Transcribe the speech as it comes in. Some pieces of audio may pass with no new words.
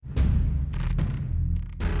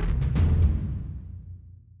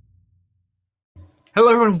Hello,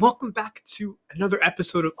 everyone. Welcome back to another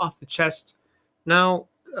episode of Off the Chest. Now,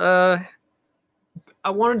 uh,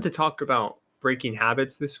 I wanted to talk about breaking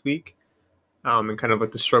habits this week, and kind of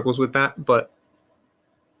like the struggles with that. But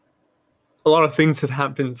a lot of things have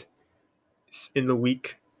happened in the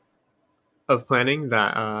week of planning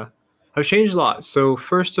that have changed a lot. So,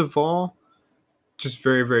 first of all, just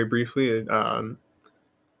very, very briefly, Joe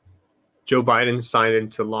Biden signed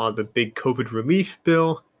into law the big COVID relief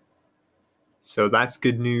bill. So that's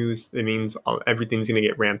good news. It means everything's going to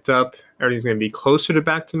get ramped up. Everything's going to be closer to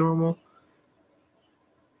back to normal.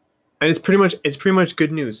 And it's pretty much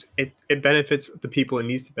good news. It benefits the people it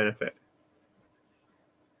needs to benefit.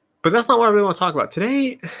 But that's not what I really want to talk about.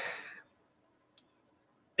 Today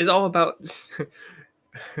is all about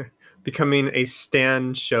becoming a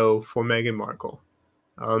stan show for Meghan Markle.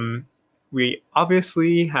 Um, we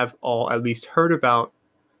obviously have all at least heard about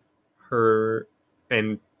her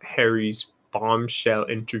and Harry's bombshell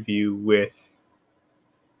interview with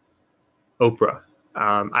Oprah.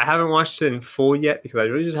 I haven't watched it in full yet because I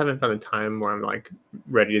really just haven't found the time where I'm like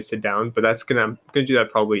ready to sit down. But I'm gonna do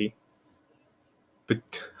that probably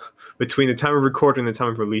bet- between the time of recording and the time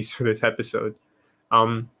of release for this episode.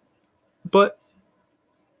 Um, but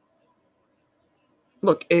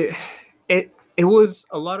look, it was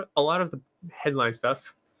a lot of the headline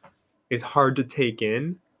stuff is hard to take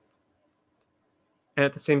in, and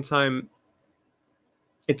at the same time,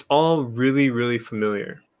 it's all really really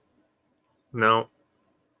familiar. Now,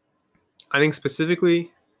 I think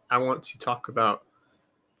specifically, I want to talk about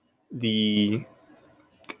the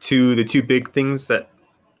the two big things that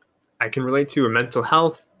I can relate to are mental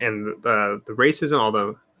health and the racism.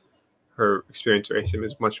 Although her experience with racism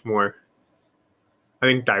is much more, I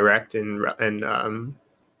think, direct and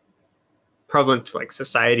prevalent to like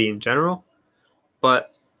society in general.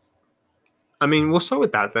 But I mean, we'll start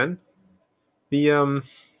with that then. The um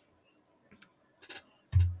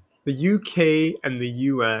the UK and the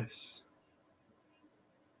US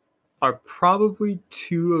are probably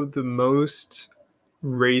two of the most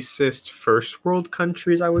racist first world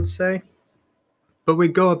countries, I would say. But we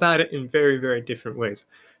go about it in very, very different ways.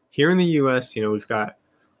 Here in the US, we've got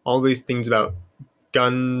all these things about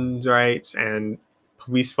guns rights and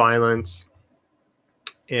police violence,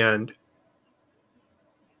 and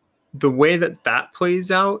the way that that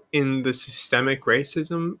plays out in the systemic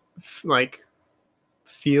racism like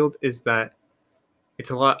field is that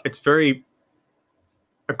it's very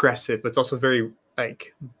aggressive, but it's also very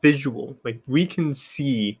like visual. Like we can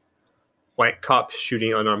see white cops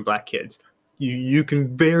shooting unarmed black kids. You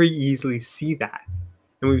can very easily see that,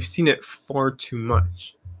 and we've seen it far too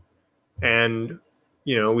much. And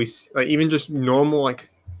we like, even just normal like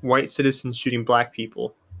white citizens shooting black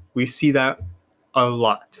people, we see that a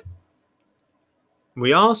lot.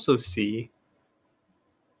 We also see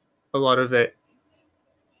a lot of it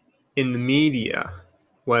in the media,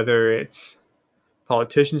 whether it's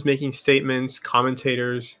politicians making statements,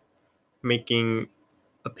 commentators making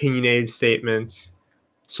opinionated statements,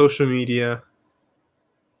 social media.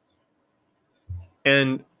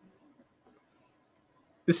 And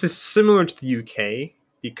this is similar to the UK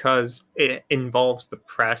because it involves the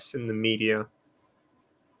press and the media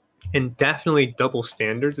and definitely double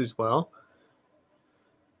standards as well.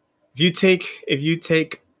 If you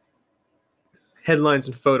take headlines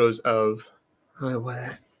and photos of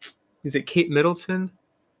what is it, Kate Middleton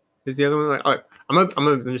is the other one, like, all right, I'm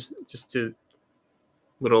gonna just do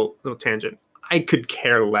little tangent. I could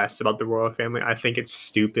care less about the royal family. I think it's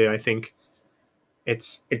stupid. I think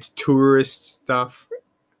it's tourist stuff.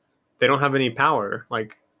 They don't have any power.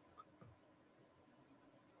 Like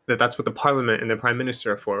that's what the parliament and the prime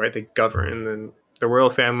minister are for, right? They govern. And then the royal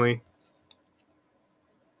family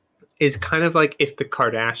is kind of like if the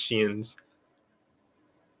Kardashians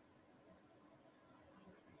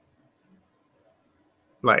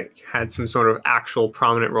like had some sort of actual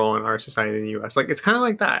prominent role in our society in the US. Like it's kind of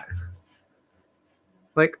like that.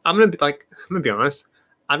 Like I'm gonna be honest.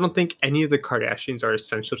 I don't think any of the Kardashians are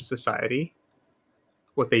essential to society.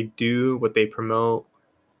 What they do, what they promote,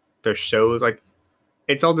 their shows, like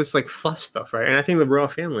it's all this like fluff stuff, right? And I think the royal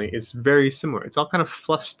family is very similar. It's all kind of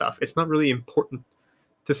fluff stuff. It's not really important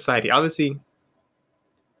to society. Obviously,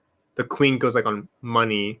 the queen goes like on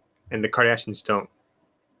money, and the Kardashians don't.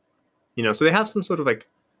 So they have some sort of like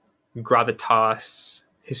gravitas,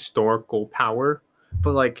 historical power,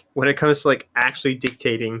 but like when it comes to like actually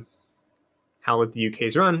dictating how the UK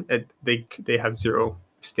is run, they have zero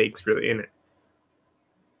stakes really in it.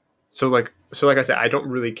 So like I said, I don't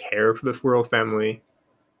really care for the royal family.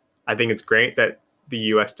 I think it's great that the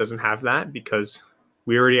US doesn't have that because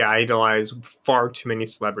we already idolize far too many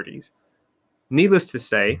celebrities. Needless to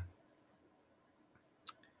say,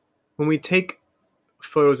 when we take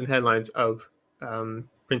photos and headlines of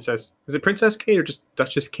is it Princess Kate or just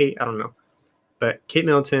Duchess Kate? I don't know. But Kate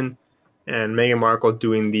Middleton and Meghan Markle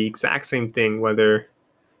doing the exact same thing, whether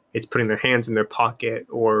it's putting their hands in their pocket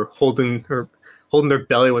or holding their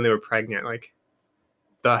belly when they were pregnant. Like,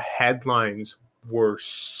 the headlines were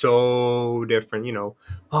so different.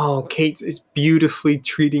 Oh, Kate is beautifully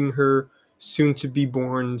treating her soon to be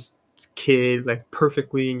born kid like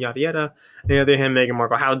perfectly and yada yada. On the other hand, Meghan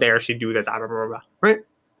Markle, how dare she do this? Blah, blah, blah, blah. Right?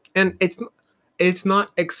 And it's not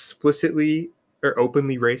explicitly or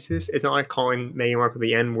openly racist. It's not like calling Meghan Markle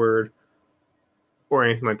the N word or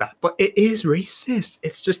anything like that. But it is racist.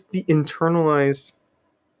 It's just the internalized,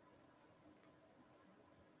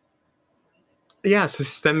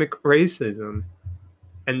 systemic racism.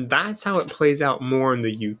 And that's how it plays out more in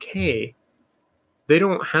the UK. They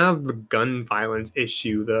don't have the gun violence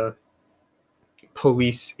issue, the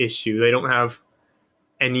police issue. They don't have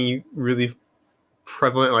any really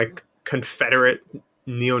prevalent, like, Confederate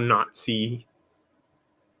neo-Nazi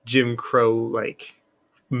Jim Crow like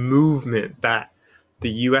movement that the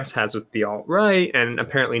US has with the alt-right and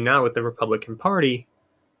apparently now with the Republican Party.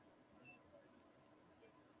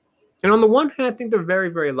 And on the one hand, I think they're very,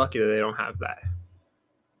 very lucky that they don't have that.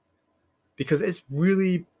 Because it's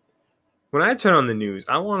really, when I turn on the news,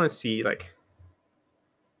 I want to see like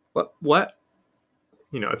what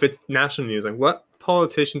if it's national news, like what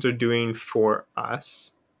politicians are doing for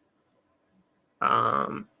us,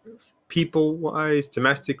 people wise,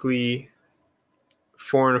 domestically,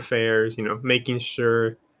 foreign affairs, making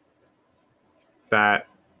sure that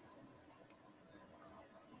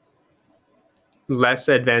less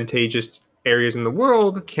advantageous areas in the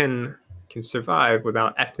world can survive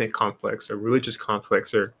without ethnic conflicts or religious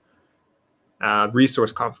conflicts or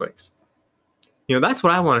resource conflicts. That's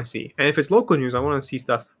what I want to see. And if it's local news, I want to see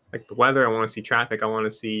stuff like the weather. I want to see traffic. I want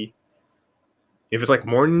to see, if it's like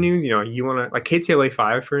morning news, you want to, like KTLA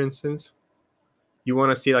 5, for instance, you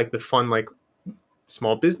want to see like the fun, like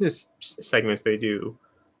small business segments they do,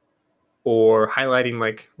 or highlighting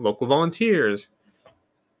like local volunteers.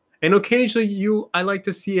 And occasionally I like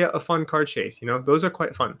to see a fun car chase. Those are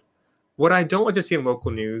quite fun. What I don't want to see in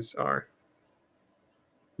local news are,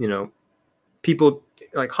 people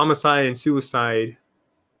like homicide and suicide,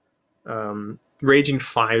 raging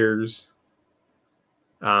fires,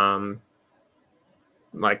 like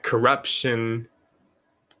corruption,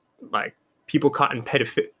 like people caught in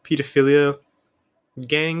pedophilia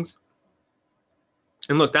gangs.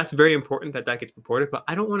 And look, that's very important that gets reported, but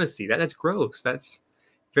I don't want to see that. That's gross. That's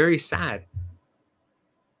very sad.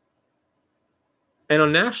 And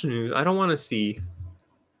on national news, I don't want to see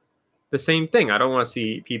the same thing. I don't want to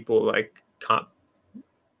see people like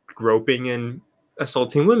groping and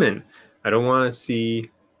assaulting women. I don't want to see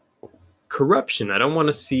corruption. I don't want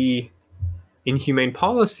to see inhumane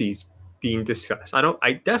policies being discussed.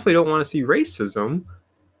 I definitely don't want to see racism.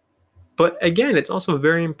 But again, it's also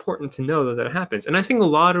very important to know that happens. And I think a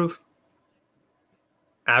lot of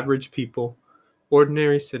average people,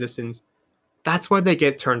 ordinary citizens, that's why they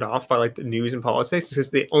get turned off by like the news and politics,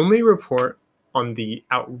 because they only report on the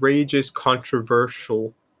outrageous,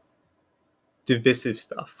 controversial, divisive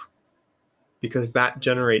stuff. Because that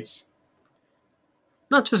generates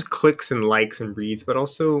not just clicks and likes and reads, but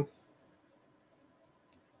also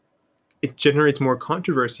it generates more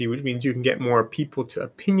controversy, which means you can get more people to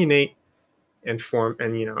opinionate and form.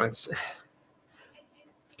 And, it's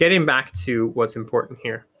getting back to what's important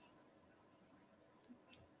here.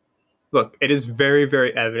 Look, it is very,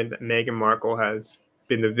 very evident that Meghan Markle has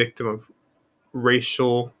been the victim of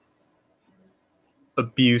racial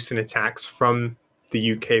abuse and attacks from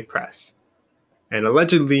the UK press. And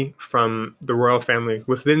allegedly from the royal family,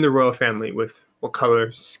 within the royal family, with what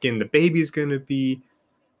color skin the baby's going to be,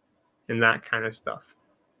 and that kind of stuff.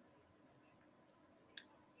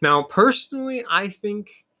 Now, personally, I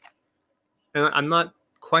think, and I'm not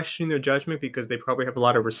questioning their judgment because they probably have a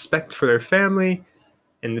lot of respect for their family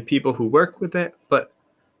and the people who work with it, but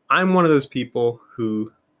I'm one of those people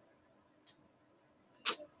who,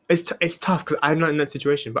 it's tough because I'm not in that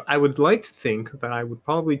situation, but I would like to think that I would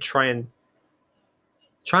probably try and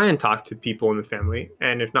talk to people in the family,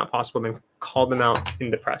 and if not possible, then call them out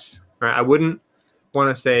in the press. Right? I wouldn't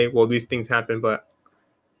want to say, well, these things happen, but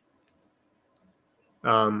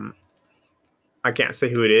I can't say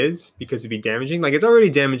who it is because it'd be damaging. Like, it's already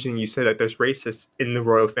damaging. You say that there's racists in the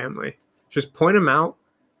royal family. Just point them out,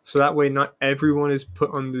 so that way not everyone is put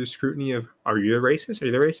under the scrutiny of, are you a racist? Are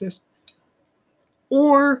you the racist?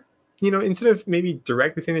 Or, instead of maybe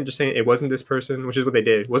directly saying it, just saying it wasn't this person, which is what they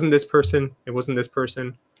did. It wasn't this person. It wasn't this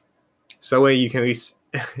person. So that way you can at least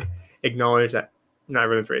acknowledge that not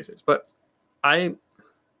everyone's racist. But I'm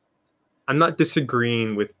not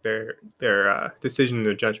disagreeing with their decision and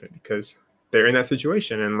their judgment, because they're in that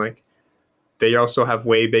situation, and like they also have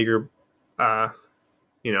way bigger, uh,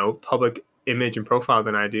 public image and profile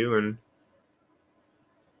than I do, and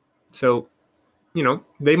so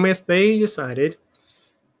they decided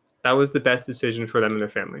that was the best decision for them and their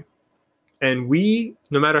family. And we,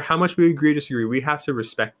 no matter how much we agree or disagree, we have to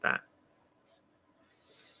respect that.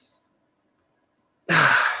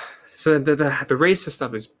 So the racist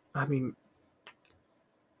stuff is, I mean,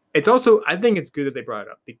 it's also, I think it's good that they brought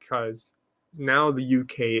it up, because now the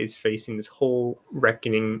UK is facing this whole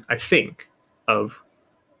reckoning, I think, of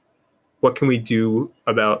what can we do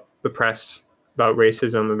about the press, about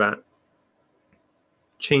racism, about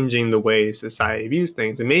changing the way society views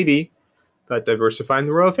things, and maybe about diversifying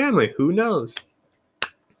the royal family. Who knows?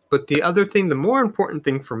 But the other thing, the more important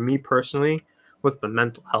thing for me personally, was the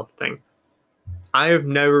mental health thing. I have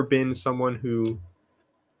never been someone who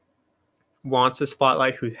wants a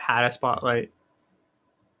spotlight, who's had a spotlight.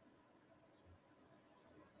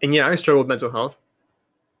 And yeah, I struggle with mental health.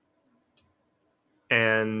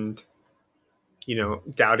 And,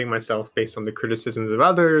 doubting myself based on the criticisms of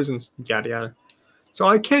others and yada yada. So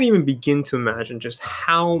I can't even begin to imagine just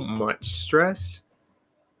how much stress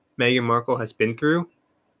Meghan Markle has been through.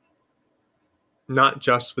 Not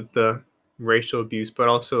just with the racial abuse, but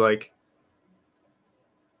also like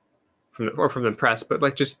from the press, but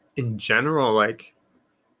like just in general, like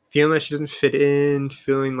feeling like she doesn't fit in,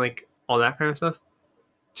 feeling like all that kind of stuff,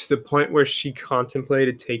 to the point where she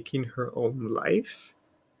contemplated taking her own life.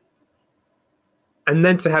 And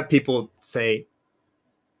then to have people say,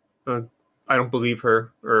 I don't believe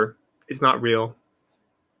her, or it's not real.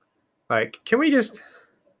 Like, can we just,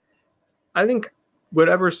 I think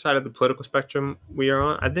whatever side of the political spectrum we are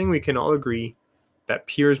on, I think we can all agree that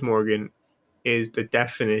Piers Morgan is the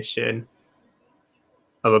definition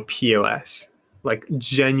of a POS. Like,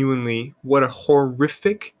 genuinely, what a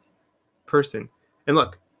horrific person. And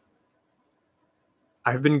look,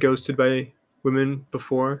 I've been ghosted by women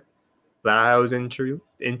before that I was interested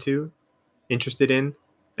in,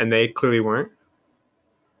 and they clearly weren't.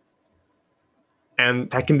 And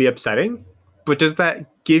that can be upsetting. But does that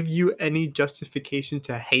give you any justification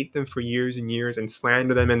to hate them for years and years and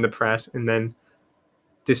slander them in the press and then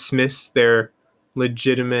dismiss their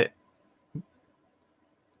legitimate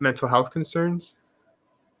mental health concerns?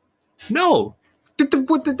 No.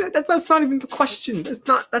 That's not even the question.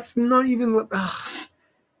 That's not even.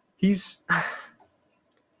 He's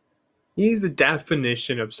the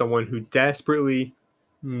definition of someone who desperately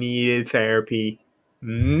needed therapy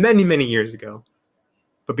many, many years ago.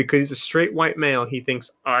 But because he's a straight white male, he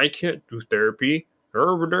thinks, I can't do therapy,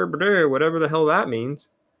 whatever the hell that means.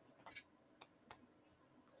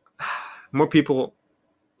 More people,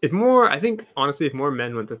 I think, honestly, if more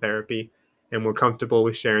men went to therapy and were comfortable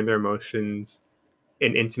with sharing their emotions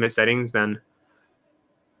in intimate settings, then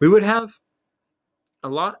we would have a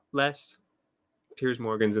lot less Piers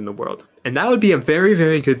Morgans in the world. And that would be a very,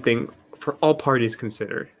 very good thing for all parties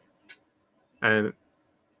considered. And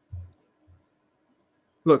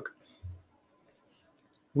look,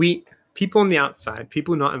 people on the outside,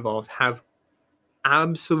 people not involved, have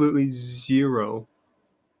absolutely zero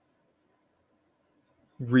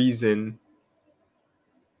reason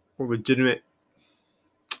or legitimate,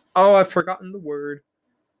 I've forgotten the word,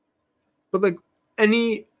 but like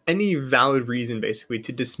any valid reason basically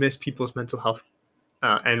to dismiss people's mental health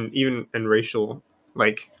and racial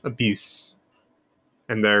like abuse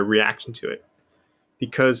and their reaction to it,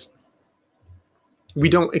 because we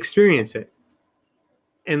don't experience it.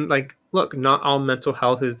 And like, look, not all mental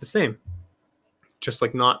health is the same. Just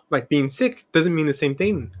like, not like being sick doesn't mean the same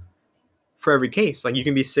thing for every case. Like, you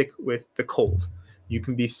can be sick with the cold, you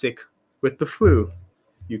can be sick with the flu,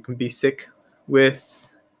 you can be sick with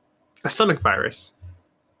a stomach virus,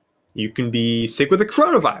 you can be sick with a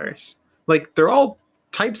coronavirus. Like, they're all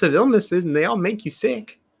types of illnesses and they all make you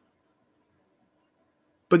sick.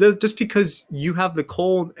 But just because you have the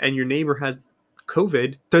cold and your neighbor has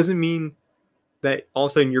COVID doesn't mean that all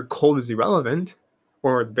of a sudden your cold is irrelevant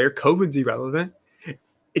or their COVID's irrelevant.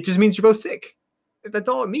 It just means you're both sick. That's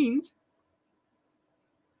all it means.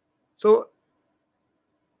 So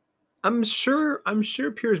I'm sure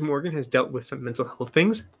Piers Morgan has dealt with some mental health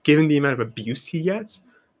things, given the amount of abuse he gets.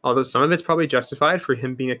 Although some of it's probably justified for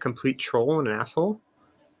him being a complete troll and an asshole.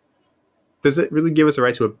 Does it really give us a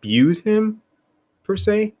right to abuse him, per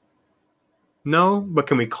se? No, but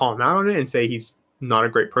can we call him out on it and say he's not a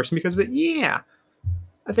great person because of it? Yeah,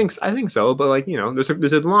 I think so. But like,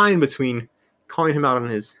 there's a line between calling him out on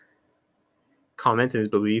his comments and his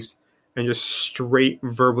beliefs and just straight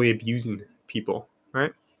verbally abusing people,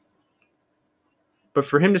 right? But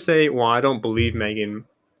for him to say, well, I don't believe Meghan,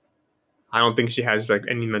 I don't think she has like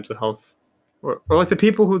any mental health, or like the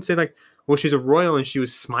people who would say like, well, she's a royal and she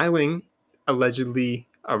was smiling allegedly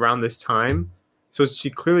around this time, so she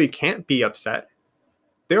clearly can't be upset.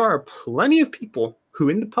 There are plenty of people who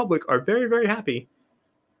in the public are very, very happy,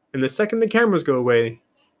 and the second the cameras go away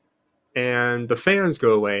and the fans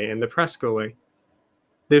go away and the press go away,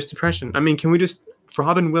 there's depression. I mean, can we just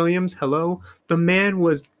Robin Williams, hello? The man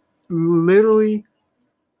was literally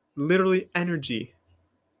energy.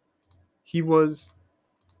 He was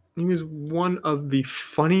one of the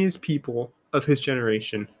funniest people of his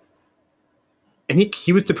generation. And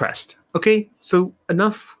he was depressed. Okay? So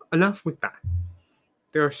enough with that.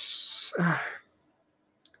 There are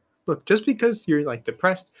look, just because you're like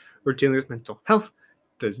depressed or dealing with mental health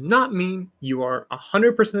does not mean you are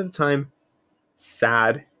 100% of the time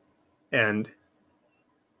sad and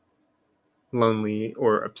lonely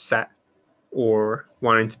or upset or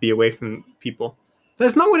wanting to be away from people.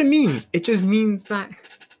 That's not what it means. It just means that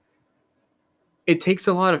it takes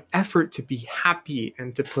a lot of effort to be happy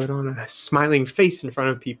and to put on a smiling face in front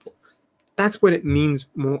of people. That's what it means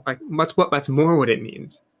more. Like that's more what it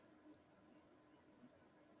means.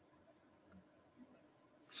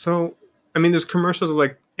 So, I mean, there's commercials of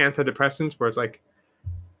like antidepressants where it's like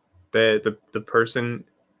the person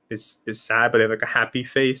is sad, but they have like a happy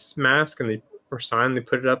face mask and they or sign. They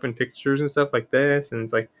put it up in pictures and stuff like this, and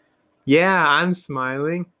it's like, yeah, I'm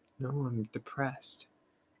smiling. No, I'm depressed.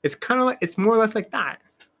 It's kind of like it's more or less like that.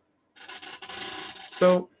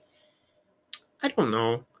 So, I don't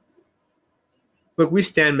know. Look, we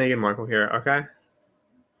stand Meghan Markle here, okay?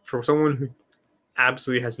 For someone who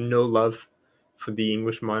absolutely has no love for the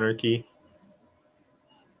English monarchy,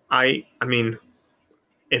 I mean,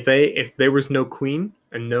 if there was no queen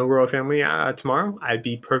and no royal family tomorrow, I'd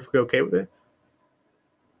be perfectly okay with it.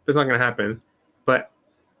 It's not gonna happen. But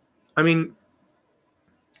I mean,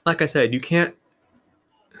 like I said, you can't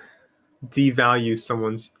devalue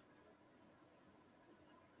someone's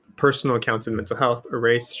personal accounts of mental health or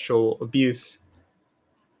racial abuse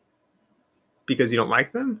because you don't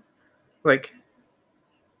like them. Like,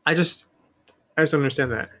 I just don't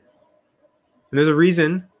understand that. And there's a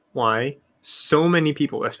reason why so many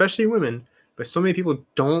people, especially women, but so many people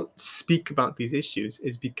don't speak about these issues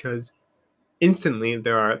is because instantly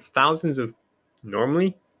there are thousands of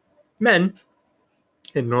normally men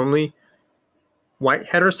and normally white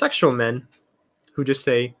heterosexual men who just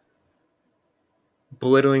say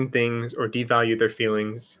belittling things or devalue their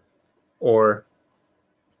feelings or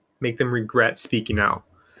make them regret speaking out.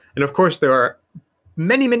 And of course, there are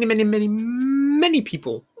many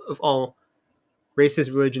people of all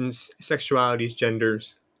races, religions, sexualities,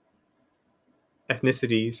 genders,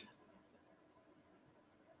 ethnicities.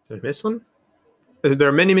 Did I miss one? There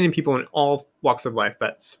are many people in all walks of life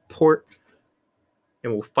that support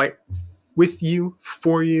and will fight with you,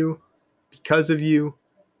 for you, because of you,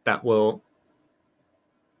 that will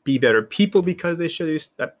be better people because they share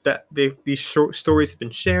these short stories have been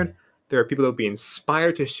shared. There are people that will be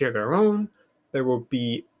inspired to share their own. There'll just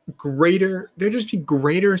be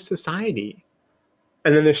greater society.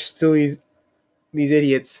 And then there's still these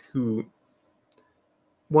idiots who,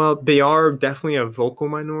 well, they are definitely a vocal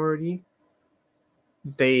minority.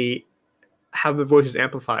 They have the voices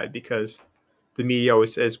amplified because the media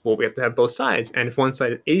always says, well, we have to have both sides. And if one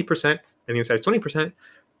side is 80% and the other side is 20%,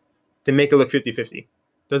 they make it look 50-50.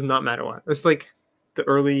 Does not matter what. It's like the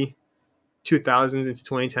early 2000s into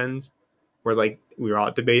 2010s where like we were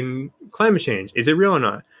all debating climate change. Is it real or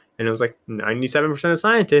not? And it was like 97% of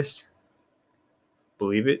scientists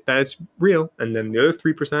believe it that it's real, and then the other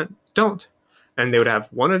 3% don't. And they would have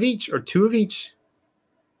one of each or two of each.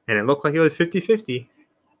 And it looked like it was 50-50.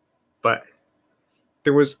 But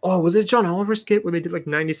there was was it a John Oliver skit where they did like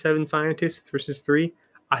 97 scientists versus 3?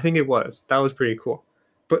 I think it was. That was pretty cool.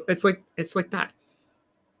 But it's like that.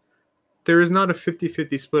 There is not a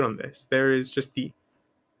 50-50 split on this. There is just the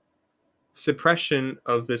suppression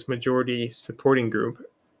of this majority supporting group.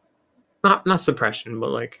 Not suppression, but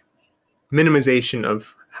like minimization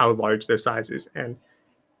of how large their size is and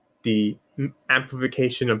the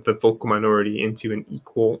amplification of the vocal minority into an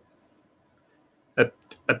equal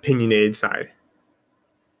opinionated side.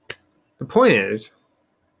 The point is,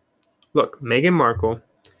 look, Meghan Markle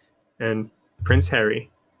and Prince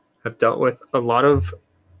Harry have dealt with a lot of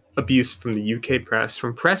abuse from the UK press,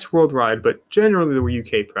 from press worldwide, but generally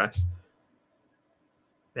the UK press.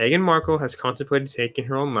 Meghan Markle has contemplated taking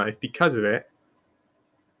her own life because of it.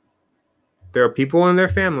 There are people in their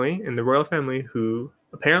family, in the royal family, who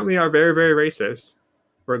apparently are very, very racist,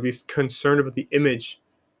 or at least concerned about the image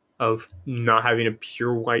of not having a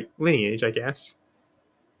pure white lineage, I guess.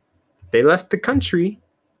 They left the country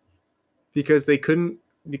because they couldn't,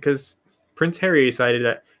 because Prince Harry decided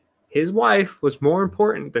that his wife was more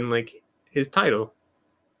important than like his title,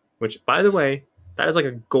 which, by the way, that is like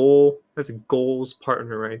a goal. That's a goals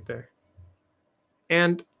partner right there.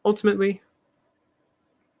 And ultimately,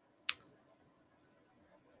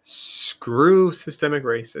 screw systemic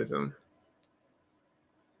racism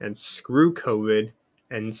and screw COVID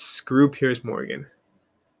and screw Piers Morgan.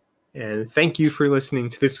 And thank you for listening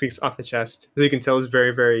to this week's Off the Chest. As you can tell, it's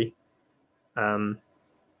very, very um,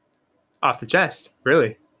 off the chest,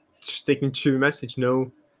 really. Sticking to the message.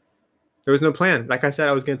 No, there was no plan. Like I said,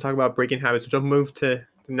 I was going to talk about breaking habits, which I'll move to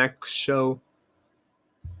the next show.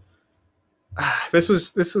 This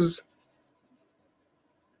was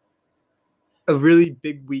a really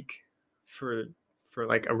big week for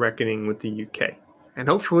like a reckoning with the UK, and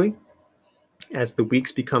hopefully, as the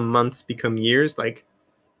weeks become months, become years, like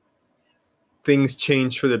things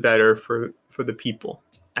change for the better for the people.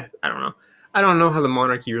 I don't know. I don't know how the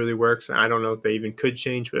monarchy really works, and I don't know if they even could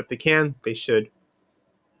change, but if they can, they should.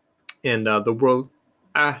 And the world,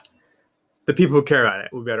 the people who care about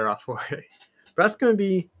it will be better off for it. But that's going to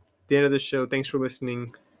be the end of the show. Thanks for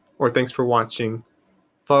listening, or thanks for watching.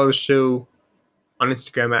 Follow the show on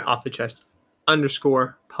Instagram at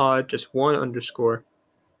offthechest_pod, just one underscore.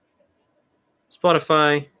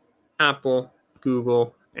 Spotify, Apple,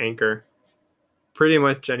 Google, Anchor, pretty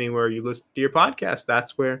much anywhere you listen to your podcast.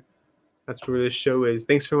 That's where this show is.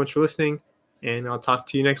 Thanks so much for listening, and I'll talk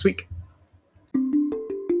to you next week.